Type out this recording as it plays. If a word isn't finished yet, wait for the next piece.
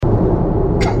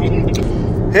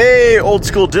Hey, old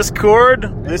school Discord.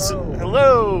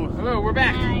 Hello. Hello, we're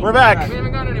back. Hi. We're back. We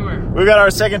haven't gone anywhere. We got our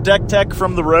second deck tech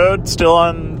from the road, still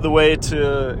on the way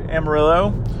to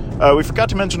Amarillo. We forgot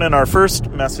to mention in our first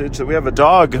message that we have a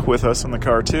dog with us in the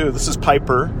car too. This is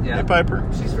Piper. Yeah. Hey, Piper.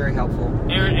 She's very helpful.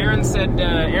 Aaron said.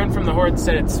 Aaron from the Horde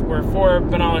said we're 4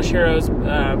 Banalish heroes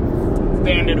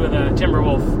banded with a Timber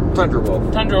Wolf. Tundra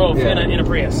Wolf. Yeah. in a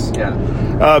Prius.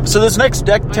 Yeah. So this next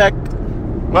deck tech.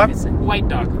 What? White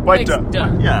dog. White dog.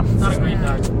 Yeah. Not a green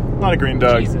dog. Not a green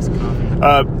dog. Jesus,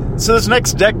 coffee. So this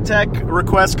next deck tech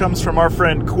request comes from our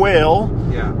friend Quail,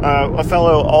 a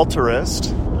fellow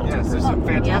altarist. Yes, there's some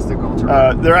fantastic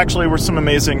altars. There actually were some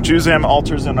amazing Juzam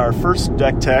altars in our first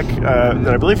deck tech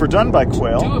that I believe were done by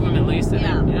Quail. 2 of them at least.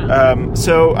 Yeah.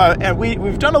 And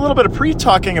we've done a little bit of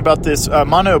pre-talking about this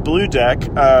mono blue deck,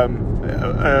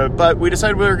 but we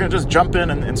decided we were going to just jump in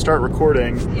and start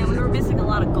recording. Yeah, we were missing a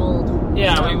lot of gold.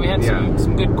 Yeah, we had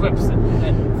some good quips that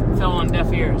fell on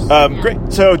deaf ears. Great.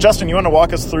 So, Justin, you want to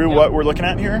walk us through what we're looking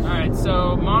at here? All right,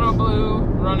 so mono blue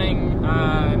running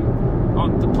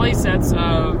the play sets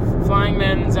of Flying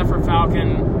Men, Zephyr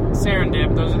Falcon,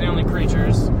 Serendib. Those are the only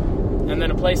creatures. And then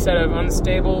a play set of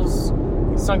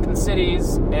Unstables, Sunken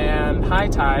Cities, and High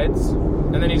Tides.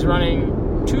 And then he's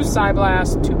running 2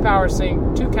 Psyblast, 2 Power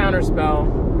Sink, 2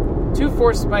 Counterspell, 2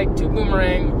 Force Spike, 2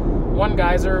 Boomerang, 1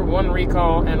 Geyser, 1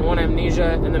 Recall, and 1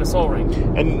 Amnesia, and then a Soul Ring.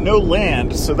 And no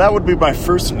land, so that would be my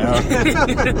first note. I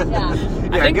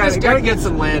think you gotta get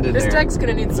some land in this there. This deck's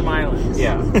gonna need some islands.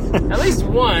 Yeah. At least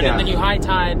one, and then you high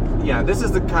tide. Yeah, this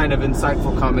is the kind of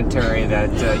insightful commentary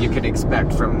that you can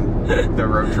expect from the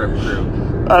road trip crew.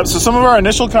 So some of our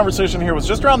initial conversation here was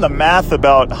just around the math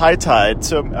about high tide.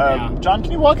 So, John,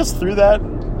 can you walk us through that?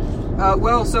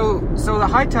 So the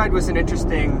high tide was an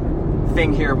interesting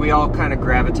thing here. We all kind of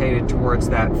gravitated towards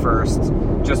that first,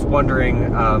 just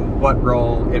wondering what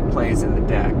role it plays in the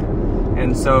deck.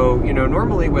 And so,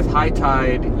 normally with high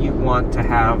tide, you want to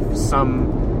have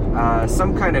some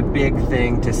kind of big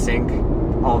thing to sink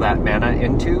all that mana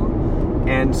into.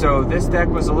 And so this deck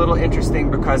was a little interesting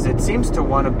because it seems to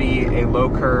want to be a low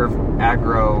curve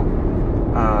aggro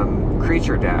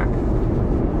creature deck.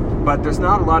 But there's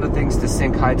not a lot of things to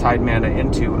sink high tide mana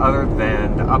into other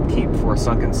than the upkeep for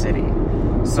Sunken City.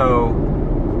 So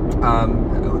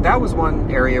that was one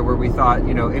area where we thought,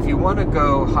 if you want to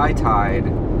go high tide,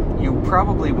 you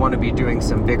probably want to be doing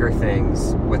some bigger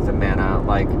things with the mana,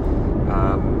 like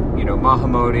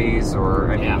Mahamodis,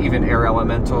 or even Air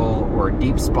Elemental, or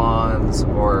Deep Spawns,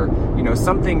 or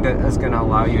something that is going to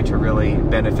allow you to really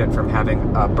benefit from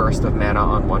having a burst of mana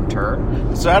on one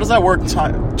turn. So how does that work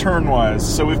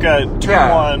turn-wise? So we've got turn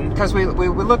 1. Because we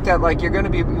looked at, like, you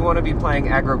want to be playing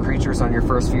aggro creatures on your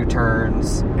first few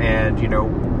turns, and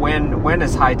when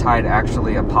is high tide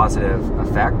actually a positive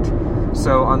effect?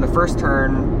 So on the first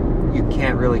turn, you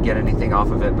can't really get anything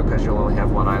off of it because you'll only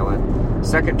have 1 island.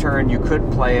 Second turn, you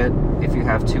could play it if you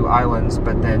have 2 islands,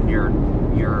 but then you're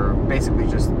basically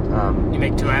just you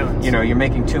make 2 islands. You're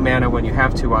making 2 mana when you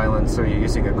have 2 islands, so you're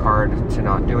using a card to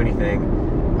not do anything.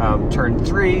 Turn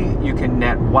 3, you can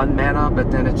net 1 mana, but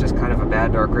then it's just kind of a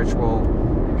bad Dark Ritual.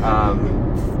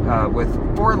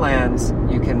 With 4 lands,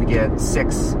 you can get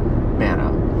 6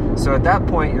 mana. So at that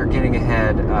point, you're getting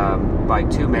ahead by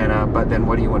 2 mana, but then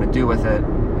what do you want to do with it?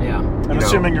 Yeah. I'm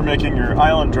assuming you're making your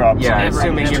island drops. Yeah,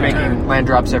 assuming you're making land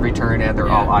drops every turn and they're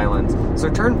all islands. So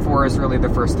turn 4 is really the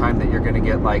first time that you're going to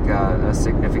get like a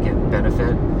significant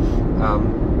benefit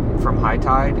from high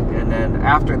tide, and then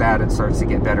after that it starts to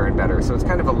get better and better. So it's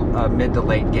kind of a mid to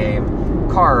late game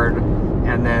card,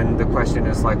 and then the question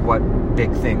is, like, what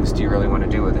big things do you really want to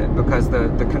do with it? Because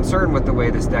the concern with the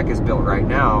way this deck is built right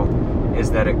now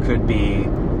is that it could be,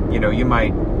 you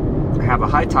might have a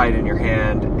high tide in your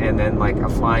hand and then like a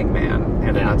Flying Man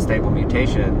and an Unstable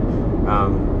Mutation,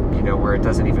 where it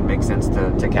doesn't even make sense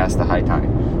to cast the high tide.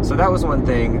 So that was one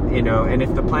thing, and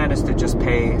if the plan is to just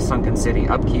pay Sunken City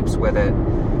upkeeps with it,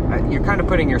 you're kind of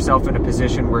putting yourself in a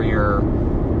position where you're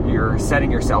setting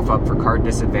yourself up for card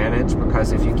disadvantage,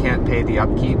 because if you can't pay the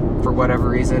upkeep for whatever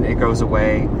reason, it goes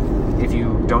away. If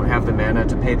you don't have the mana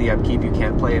to pay the upkeep, you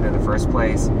can't play it in the first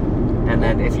place. And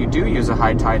then if you do use a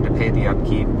high tide to pay the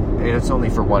upkeep, it's only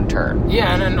for 1 turn.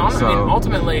 Yeah, and then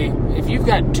ultimately, if you've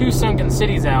got 2 Sunken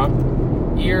Cities out,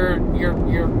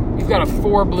 you've got a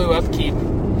 4 blue upkeep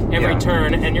every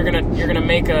turn, and you're gonna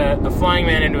make a Flying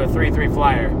Man into a 3/3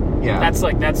 flyer. Yeah,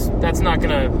 that's not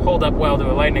gonna hold up well to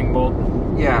a Lightning Bolt.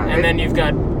 Yeah, and then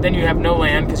you have no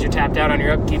land because you're tapped out on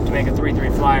your upkeep to make a 3/3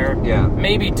 flyer. Yeah,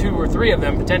 maybe 2 or 3 of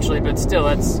them potentially, but still,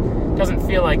 doesn't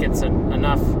feel like it's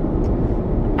enough.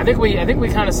 I think we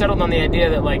kind of settled on the idea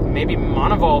that, like, maybe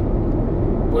Monovault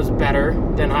was better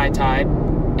than High Tide,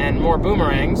 and more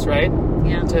boomerangs, right?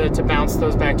 Yeah. To bounce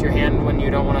those back to your hand when you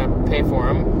don't want to pay for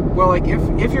them. Well, like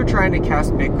if you're trying to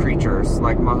cast big creatures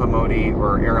like Mahamoti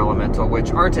or Air Elemental,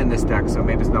 which aren't in this deck, so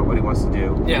maybe it's not what he wants to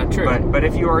do. Yeah, true. But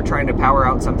if you are trying to power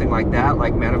out something like that,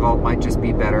 like Mana Vault might just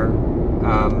be better.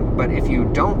 But if you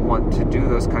don't want to do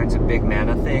those kinds of big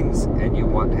mana things and you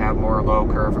want to have more low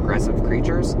curve aggressive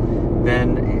creatures,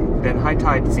 then High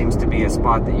Tide seems to be a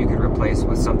spot that you could replace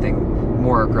with something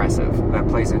more aggressive that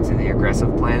plays into the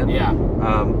aggressive plan. Yeah.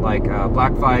 Like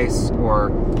Black Vice or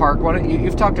Park.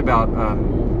 You've talked about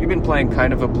you've been playing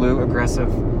kind of a blue aggressive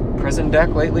prison deck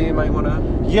lately. You might want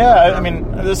to. Yeah, I mean,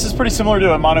 this is pretty similar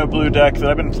to a mono blue deck that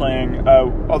I've been playing.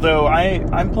 Although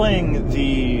I'm playing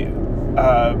the.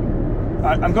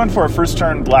 I'm going for a first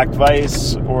turn Black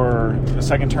Vice or a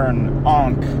second turn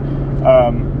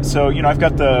Ankh. So, I've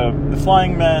got the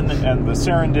Flying Men and the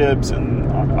Serendibs,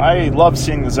 and I love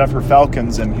seeing the Zephyr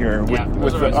Falcons in here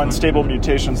with the unstable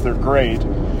mutations. They're great.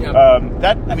 Yep.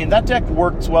 That deck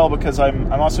works well because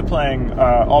I'm also playing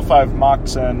all 5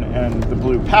 Moxen and the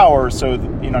Blue Power, so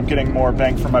I'm getting more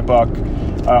bang for my buck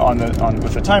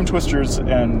with the Time Twisters,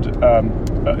 and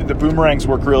the Boomerangs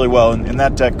work really well in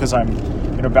that deck because I'm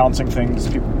bouncing things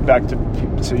back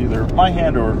to either my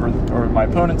hand or my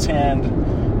opponent's hand.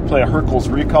 Play a Hurkyl's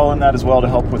Recall in that as well to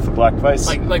help with the Black Vice.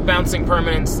 Like bouncing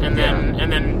permanents and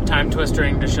then Time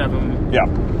Twistering to shove them.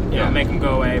 Yeah. Make them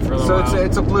go away for a little while. So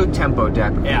it's a blue tempo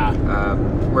deck. Yeah.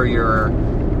 Where you're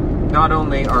not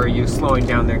only are you slowing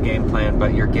down their game plan,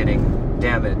 but you're getting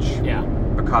damage. Yeah.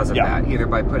 Because of that, either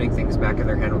by putting things back in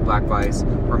their hand with Black Vice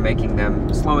or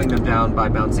slowing them down by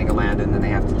bouncing a land, and then they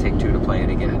have to take 2 to play it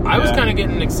again. I was kind of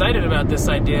getting excited about this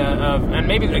idea of, and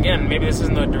maybe this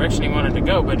isn't the direction he wanted to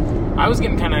go, but I was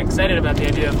getting kind of excited about the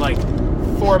idea of like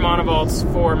 4 Mana Vaults,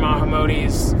 4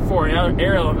 Mahamotis, 4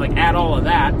 Aerial, like add all of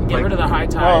that, get rid of the High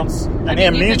Tides. And You've been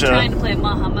Amnesia. trying to play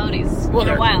Mahamotis for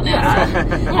a while now.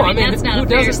 Yeah. I mean, that's not a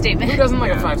fair statement. Who doesn't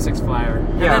like a 5/6 flyer?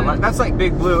 Yeah, that's like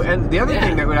big blue. And the other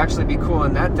thing that would actually be cool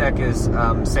in that deck is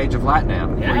Sage of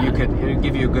Latinam, where it would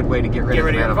give you a good way to get rid of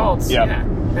the your Mana vaults. Yeah.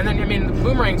 And then, the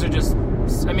Boomerangs are just,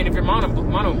 if you're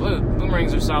mono blue,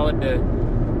 Boomerangs are solid to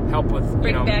help with,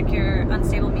 Bring back your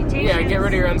unstable mutations. Yeah, get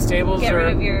rid of your unstables. Get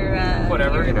rid of your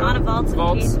whatever. Your Mana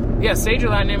Vaults. Yeah, Sage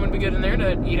of Latinam would be good in there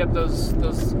to eat up those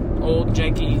old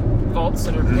janky vaults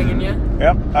that are pinging you.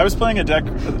 Yeah, I was playing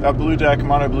a blue deck,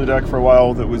 mono blue deck for a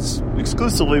while that was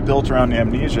exclusively built around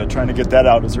Amnesia, trying to get that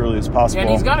out as early as possible. And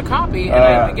he's got a copy.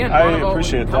 And again, I Mono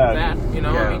appreciate would help that.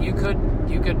 I mean, you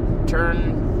could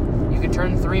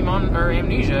turn 3 or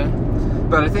Amnesia.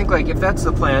 But I think like if that's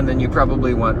the plan, then you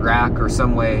probably want rack or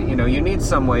some way. You need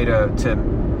some way to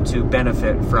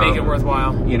benefit from, make it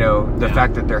worthwhile. The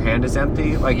fact that their hand is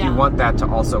empty. Like you want that to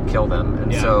also kill them,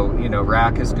 and so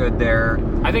rack is good there.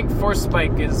 I think Force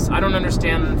Spike is. I don't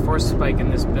understand Force Spike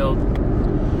in this build.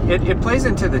 It plays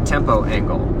into the tempo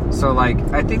angle. So like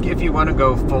I think if you want to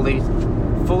go fully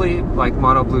like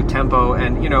mono blue tempo,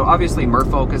 and obviously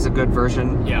Merfolk is a good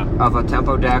version of a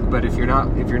tempo deck, but if you're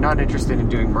not interested in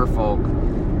doing Merfolk,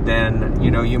 then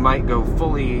you might go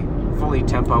fully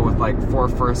tempo with like 4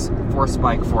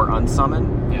 Spike, 4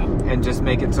 Unsummon, and just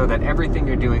make it so that everything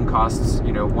you're doing costs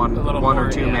one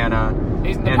or 2 mana.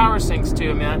 The power sinks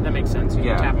too. I mean that makes sense. You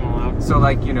can tap them all out. So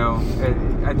like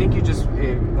I think you just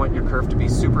want your curve to be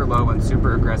super low and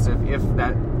super aggressive if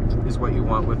that is what you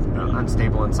want with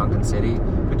Unstable and Sunken City,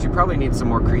 but you probably need some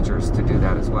more creatures to do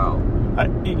that as well.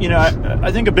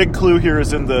 I think a big clue here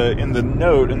is in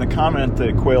the comment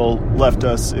that Quail left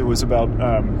us. It was about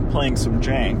playing some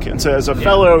jank, and so as a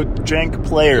fellow jank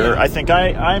player, I think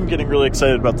I'm getting really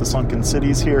excited about the Sunken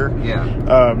Cities here.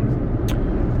 Yeah.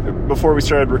 Before we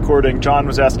started recording, John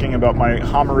was asking about my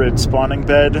Homerid spawning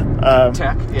bed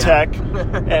tech,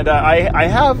 and I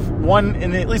have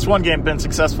in at least one game been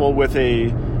successful with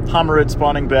a Homerid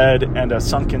spawning bed and a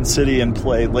Sunken City in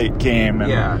play late game.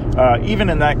 And, even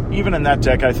in that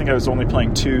deck, I think I was only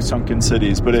playing 2 Sunken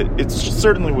Cities, but it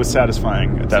certainly was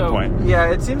satisfying at that point.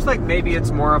 Yeah, it seems like maybe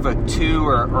it's more of a 2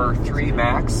 or 3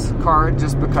 max card,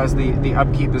 just because the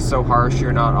upkeep is so harsh.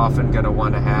 You're not often going to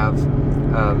want to have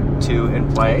 2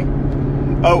 in play.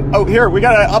 Oh! Here we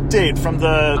got an update from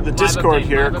the Discord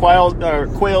here.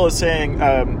 Quail is saying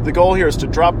the goal here is to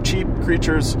drop cheap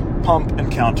creatures, pump,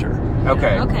 and counter.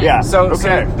 Okay. Yeah. So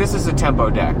this is a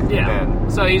tempo deck. Yeah. Then.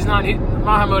 So he's not.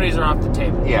 Mahamotis are off the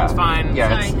table. Yeah. It's fine.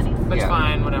 Yeah. It's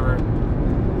fine. Whatever.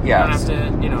 Yeah. You don't have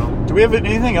to. Do we have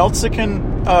anything else that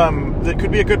can that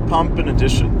could be a good pump in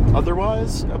addition?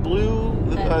 Otherwise, a blue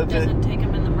that doesn't take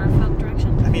him in the Merfolk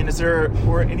direction. I mean, is there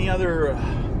any other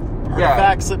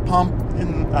artifacts that pump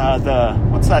in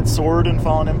what's that sword in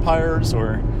Fallen Empires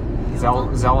or?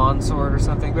 Zelon sword or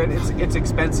something, but it's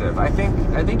expensive. I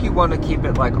think you want to keep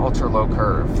it like ultra low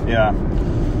curve. Yeah.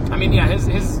 I mean, yeah,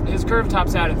 his curve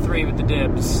tops out at 3 with the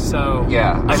dibs. So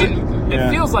Yeah. I mean, it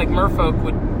feels like Merfolk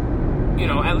would,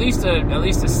 at least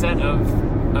a set of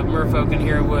Merfolk in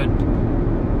here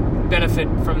would benefit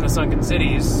from the Sunken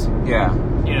Cities. Yeah.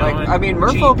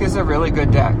 Merfolk is a really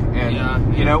good deck,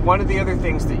 and one of the other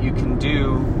things that you can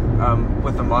do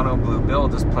with the mono blue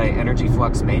build is play Energy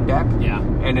Flux main deck. Yeah.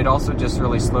 And it also just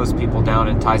really slows people down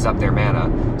and ties up their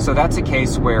mana. So that's a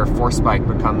case where Force Spike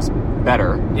becomes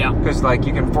better. Yeah. Because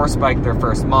you can Force Spike their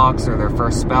first Mox or their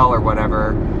first spell or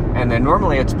whatever, and then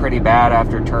normally it's pretty bad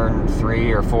after turn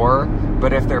 3 or 4.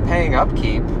 But if they're paying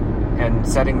upkeep and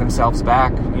setting themselves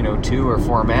back, 2 or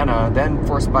 4 mana, then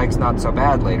Force Spike's not so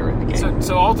bad later in the game.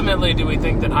 So ultimately, do we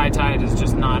think that High Tide is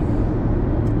just not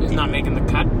making the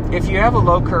cut? If you have a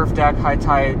low curve deck, High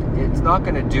Tide, it's not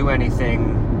going to do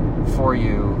anything for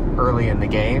you early in the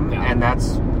game,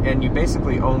 and you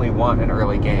basically only want an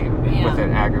early game with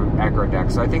an aggro deck.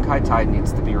 So I think High Tide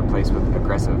needs to be replaced with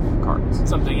aggressive cards.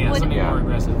 Something more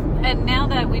aggressive. And now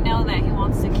that we know that he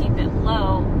wants to keep it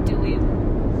low,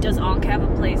 does Ankh have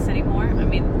a place anymore? I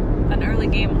mean, an early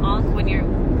game Ankh when you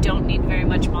don't need very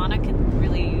much mana can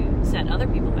really set other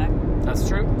people back. That's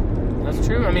true.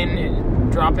 I mean,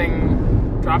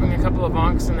 dropping a couple of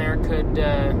Ankhs in there could,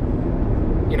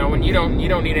 when you don't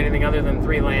need anything other than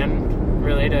 3 land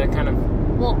really to kind of.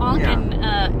 Well, Ankh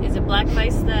and is it Black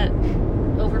Vice that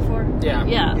over 4? Yeah.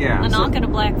 An Ankh and a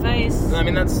Black Vice. I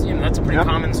mean, that's a pretty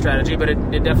common strategy, but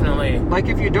it definitely. Like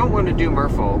if you don't want to do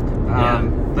Merfolk,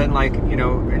 then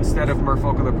instead of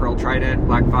Merfolk of the Pearl Trident,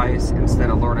 Black Vice, instead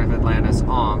of Lord of Atlantis,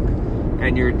 Ankh,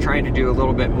 and you're trying to do a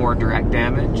little bit more direct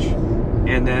damage,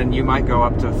 and then you might go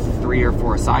up to 3 or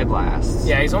 4 Psy Blasts.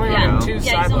 Yeah, he's only running 2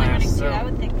 Psy he's only running Blasts. 2. I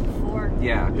would think 4.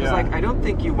 Yeah, because I don't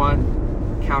think you want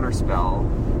Counterspell,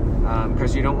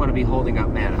 because you don't want to be holding up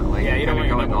mana. You don't want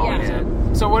to go all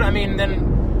in. So what? I mean,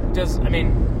 then does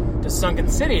Sunken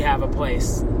City have a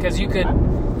place? Because you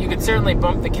could certainly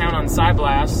bump the count on Psy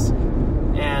Blasts,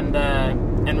 and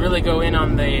really go in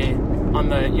on the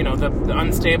the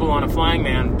unstable on a Flying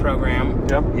Man program.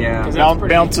 Yep. Yeah.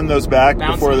 Bouncing those back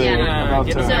before they get So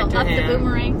them up the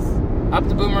boomerangs. Up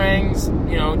the boomerangs,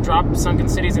 drop Sunken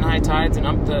Cities and High Tides, and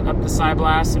up the Psy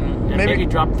Blast, and maybe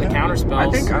drop the counter spells. I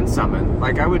think Unsummon.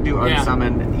 I would do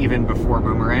Unsummon even before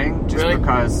Boomerang, just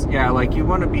because, you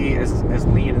want to be as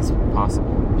lean as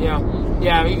possible. Yeah.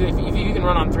 If you can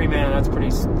run on 3 mana, that's pretty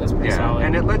solid.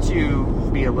 And it lets you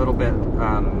be a little bit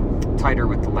tighter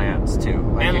with the lands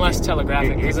too, and less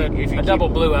telegraphic. Because a double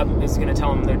blue up is going to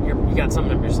tell them that you got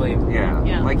something up your sleeve.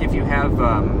 Yeah. Like if you have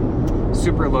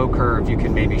super low curve, you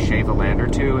can maybe shave a land or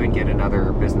 2 and get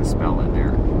another business spell in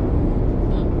there.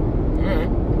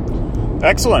 Mm-hmm.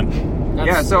 Excellent.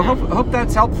 Hope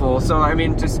that's helpful. So I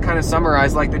mean, just kind of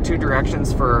summarize, the 2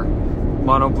 directions for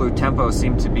mono blue tempo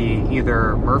seem to be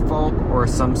either Merfolk or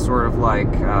some sort of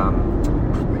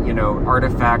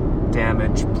artifact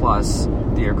damage plus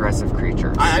the aggressive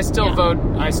creatures. I still vote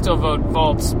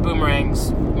vaults,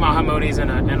 boomerangs, Mahamodis,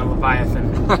 and a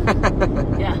Leviathan.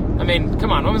 Yeah. I mean,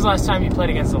 come on. When was the last time you played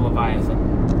against a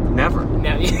Leviathan? Never.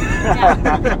 No.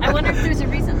 I wonder if there's a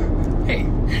reason. Hey,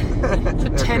 it's a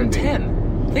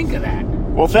 10-10. Think of that.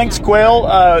 Well, thanks, Quail.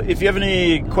 If you have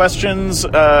any questions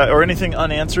or anything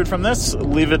unanswered from this,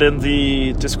 leave it in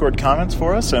the Discord comments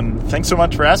for us. And thanks so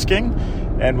much for asking.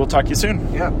 And we'll talk to you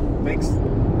soon. Yeah, thanks.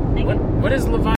 What is Leviathan?